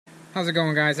How's it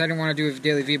going, guys? I didn't want to do a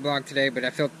daily vlog today, but I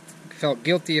felt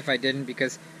guilty if I didn't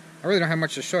because I really don't have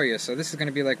much to show you. So this is going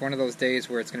to be like one of those days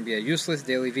where it's going to be a useless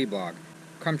daily vlog.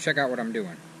 Come check out what I'm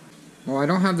doing. Well, I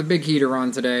don't have the big heater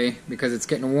on today because it's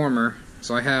getting warmer.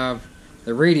 So I have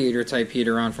the radiator type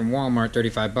heater on from Walmart,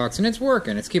 35 bucks, and it's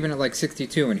working. It's keeping it like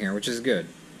 62 in here, which is good.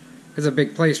 It's a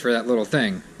big place for that little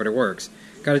thing, but it works.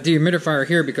 Got a dehumidifier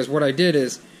here because what I did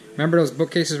is, remember those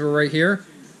bookcases were right here?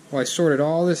 Well, I sorted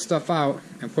all this stuff out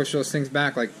and pushed those things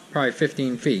back like probably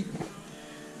 15 feet.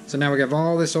 So now we have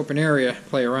all this open area to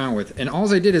play around with. And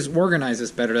all I did is organize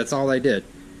this better. That's all I did.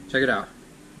 Check it out.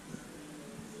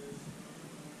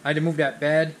 I had to move that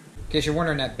bed. In case you're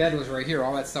wondering, that bed was right here.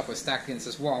 All that stuff was stacked against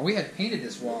this wall. We had painted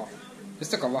this wall. This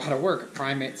took a lot of work. I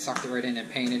primed it, sucked it right in, and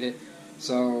painted it.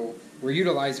 So we're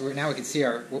utilizing it. Now we can see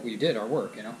what we did, our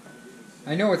work, you know.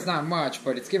 I know it's not much,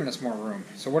 but it's giving us more room.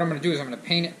 So what I'm going to do is I'm going to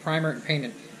paint it, primer it, and paint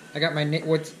it. I got my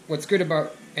what's good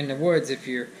about in the woods, if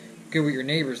you're good with your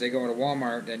neighbors, they go to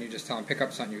Walmart, then you just tell them pick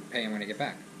up something, you pay them when they get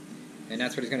back. And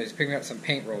that's what he's going to do, is pick me up some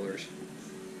paint rollers.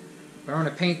 But I'm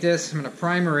going to paint this, I'm going to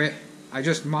primer it. I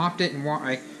just mopped it and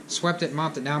I swept it and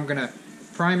mopped it. Now I'm going to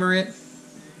primer it,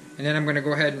 and then I'm going to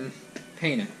go ahead and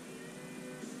paint it.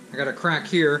 I got a crack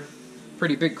here,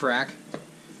 pretty big crack.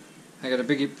 I got a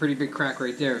pretty big crack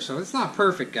right there. So it's not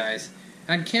perfect, guys.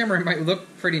 On camera it might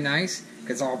look pretty nice,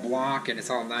 because it's all block and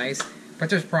it's all nice, but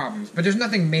there's problems. But there's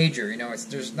nothing major, you know.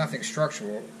 There's nothing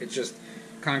structural. It's just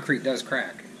concrete does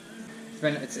crack.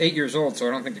 It's 8 years old, so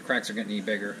I don't think the cracks are getting any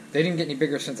bigger. They didn't get any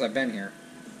bigger since I've been here.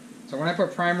 So when I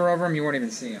put primer over them, you won't even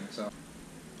see them. So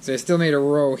I still made a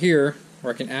row here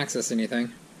where I can access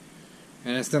anything,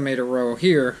 and I still made a row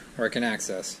here where I can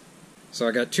access. So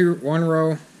I got one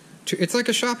row. It's like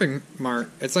a shopping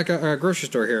mart. It's like a grocery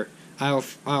store here. Aisle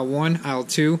 1, aisle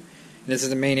 2. And this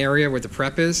is the main area where the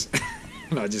prep is.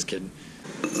 No, just kidding.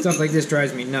 Stuff like this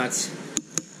drives me nuts.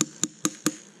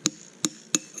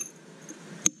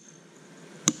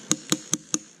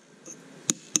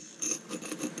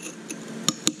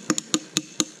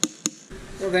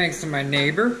 Well, thanks to my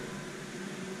neighbor.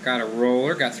 Got a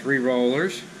roller, got 3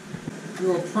 rollers. A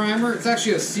little primer. It's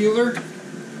actually a sealer.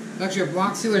 It's actually a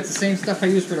block sealer. It's the same stuff I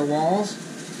use for the walls.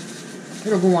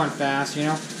 It'll go on fast, you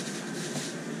know.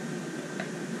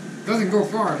 Doesn't go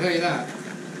far, I'll tell you that.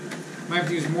 Might have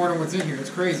to use more than what's in here.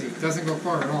 It's crazy. It doesn't go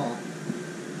far at all.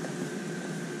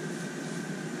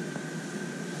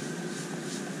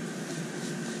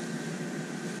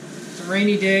 It's a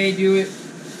rainy day, do it.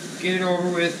 Get it over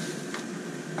with.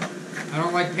 I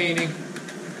don't like painting.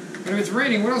 But if it's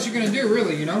raining, what else are you going to do,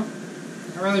 really, you know?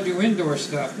 I'd rather do indoor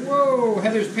stuff. Whoa,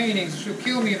 Heather's paintings. She'll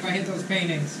kill me if I hit those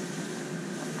paintings.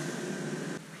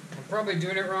 I'm probably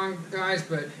doing it wrong, guys,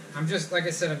 but I'm just, like I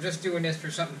said, I'm just doing this for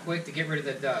something quick to get rid of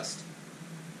the dust.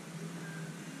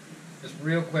 Just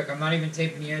real quick. I'm not even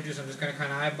taping the edges. I'm just going to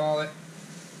kind of eyeball it.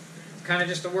 It's kind of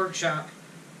just a workshop,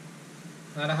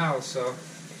 not a house, so I'm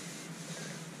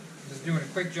just doing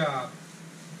a quick job.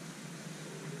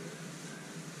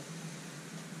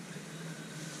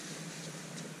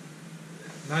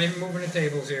 Not even moving the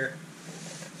tables here.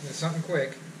 Just something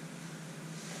quick.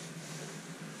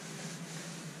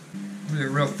 Put it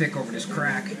real thick over this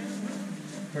crack.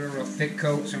 Put a real thick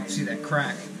coat so you don't see that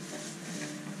crack.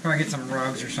 Probably get some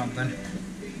rugs or something.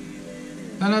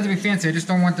 Not to be fancy, I just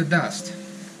don't want the dust.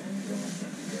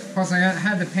 Plus I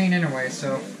had the paint anyway,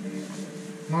 so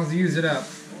I might as well use it up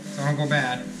so I don't go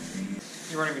bad.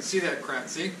 You won't even see that crack,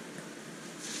 see?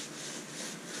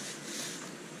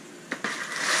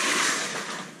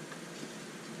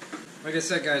 Like I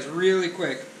said, guys, really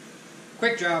quick.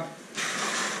 Quick job.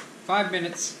 5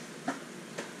 minutes.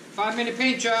 5-minute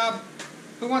paint job.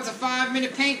 Who wants a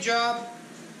 5-minute paint job?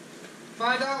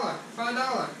 $5.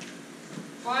 $5.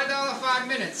 $5, 5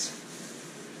 minutes.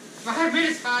 5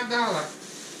 minutes,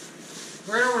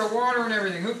 $5. Right over the water and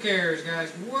everything. Who cares, guys?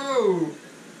 Whoa.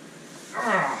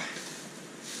 Ah.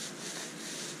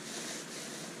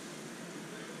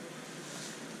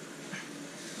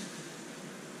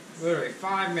 Literally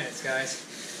 5 minutes, guys.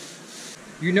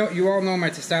 You all know my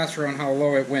testosterone, how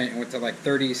low it went. It went to like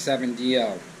 37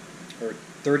 DL or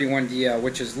 31 DL,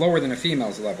 which is lower than a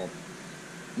female's level.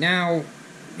 Now,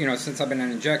 you know, since I've been on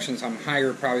injections, I'm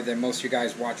higher probably than most of you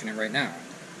guys watching it right now.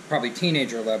 Probably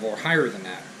teenager level or higher than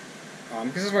that.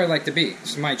 Because this is where I like to be.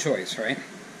 It's my choice, right?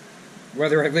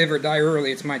 Whether I live or die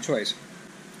early, it's my choice.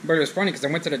 But it was funny because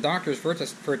I went to the doctors for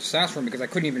testosterone because I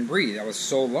couldn't even breathe. I was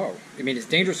so low. I mean, it's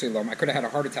dangerously low. I could have had a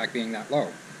heart attack being that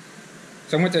low.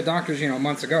 So I went to the doctors, you know,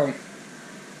 months ago.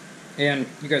 And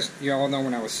you all know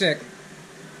when I was sick.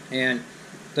 And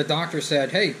the doctor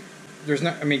said, hey, there's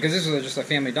not, I mean, because this was just a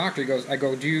family doctor. He goes, I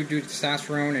go, do you do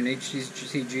testosterone and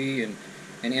HCG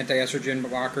and anti-estrogen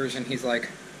blockers? And he's like,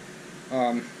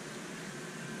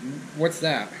 what's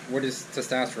that? What is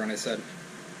testosterone? I said,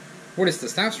 what is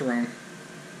testosterone?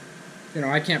 You know,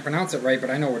 I can't pronounce it right, but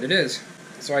I know what it is.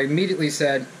 So I immediately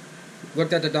said,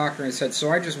 looked at the doctor and said,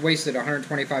 so I just wasted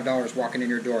 $125 walking in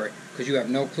your door because you have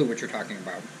no clue what you're talking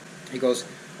about. He goes,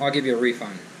 I'll give you a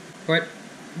refund. But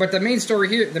the main story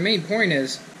here, the main point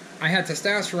is, I had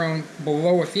testosterone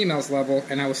below a female's level,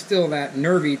 and I was still that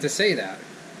nervy to say that.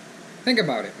 Think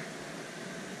about it.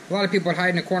 A lot of people would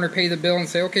hide in a corner, pay the bill, and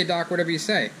say, okay, doc, whatever you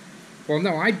say. Well,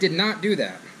 no, I did not do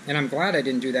that. And I'm glad I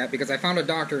didn't do that, because I found a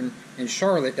doctor in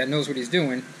Charlotte that knows what he's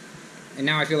doing, and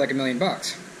now I feel like $1 million.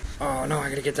 Oh, no, I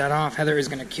gotta get that off. Heather is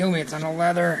gonna kill me. It's on the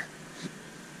leather.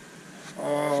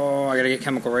 Oh, I gotta get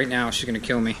chemical right now. She's gonna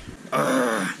kill me.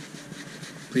 Ugh.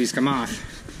 Please come off.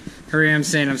 Here I am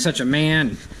saying I'm such a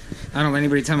man. I don't let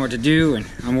anybody tell me what to do, and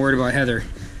I'm worried about Heather.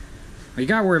 Well, you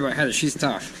gotta worry about Heather. She's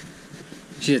tough.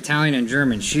 She's Italian and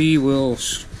German. She will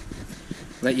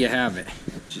let you have it.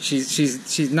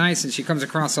 She's nice and she comes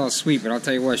across all sweet, but I'll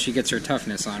tell you what, she gets her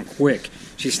toughness on quick.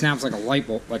 She snaps like a light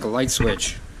bulb, like a light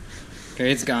switch.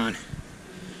 Okay, it's gone.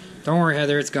 Don't worry,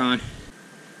 Heather, it's gone.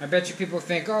 I bet you people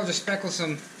think, oh, just speckle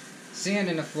some sand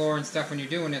in the floor and stuff when you're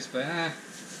doing this, but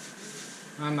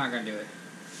I'm not gonna do it.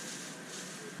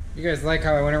 You guys like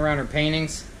how I went around her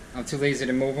paintings? I'm too lazy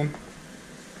to move them.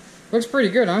 Looks pretty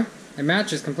good, huh? It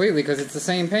matches completely because it's the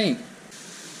same paint.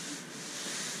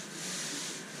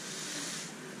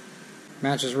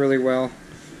 Matches really well.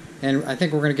 And I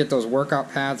think we're going to get those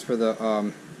workout pads for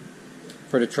the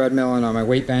treadmill and on my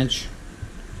weight bench.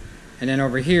 And then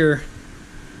over here,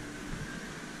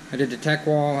 I did the tech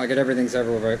wall. I got everything's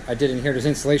everywhere. I did in here. There's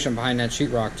insulation behind that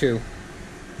sheetrock too.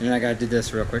 And then I got to do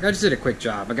this real quick. I just did a quick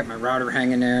job. I got my router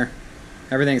hanging there.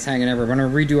 Everything's hanging everywhere.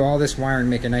 I'm going to redo all this wiring,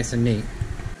 make it nice and neat.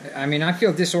 I mean, I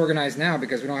feel disorganized now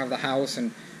because we don't have the house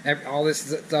and all this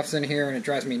stuff's in here and it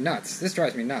drives me nuts. This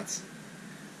drives me nuts.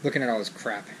 Looking at all this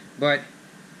crap. But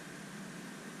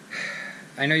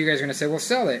I know you guys are going to say, well,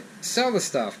 sell it. Sell the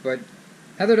stuff. But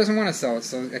Heather doesn't want to sell it,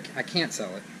 so I can't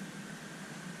sell it.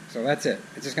 So that's it.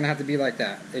 It's just going to have to be like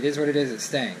that. It is what it is. It's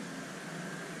staying.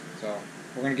 So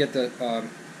we're going to get the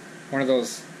one of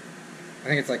those, I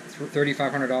think it's like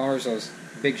 $3,500, those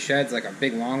big sheds, like a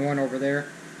big long one over there.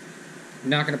 I'm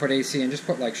not going to put AC in. Just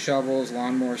put like shovels,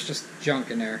 lawnmowers, just junk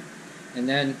in there. And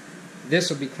then this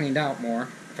will be cleaned out more.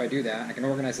 If I do that, I can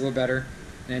organize a little better.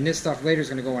 And then this stuff later is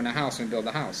going to go in the house and build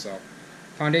the house. So,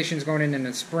 foundation's going in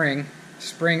the spring,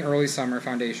 early summer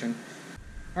foundation.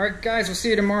 Alright guys, we'll see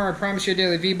you tomorrow. I promise you a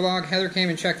daily vlog. Heather came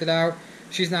and checked it out.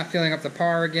 She's not feeling up to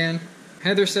par again.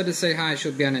 Heather said to say hi.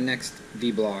 She'll be on the next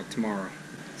vlog tomorrow.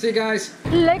 See you guys.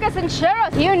 Like us and share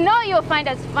us. You know you'll find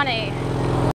us funny.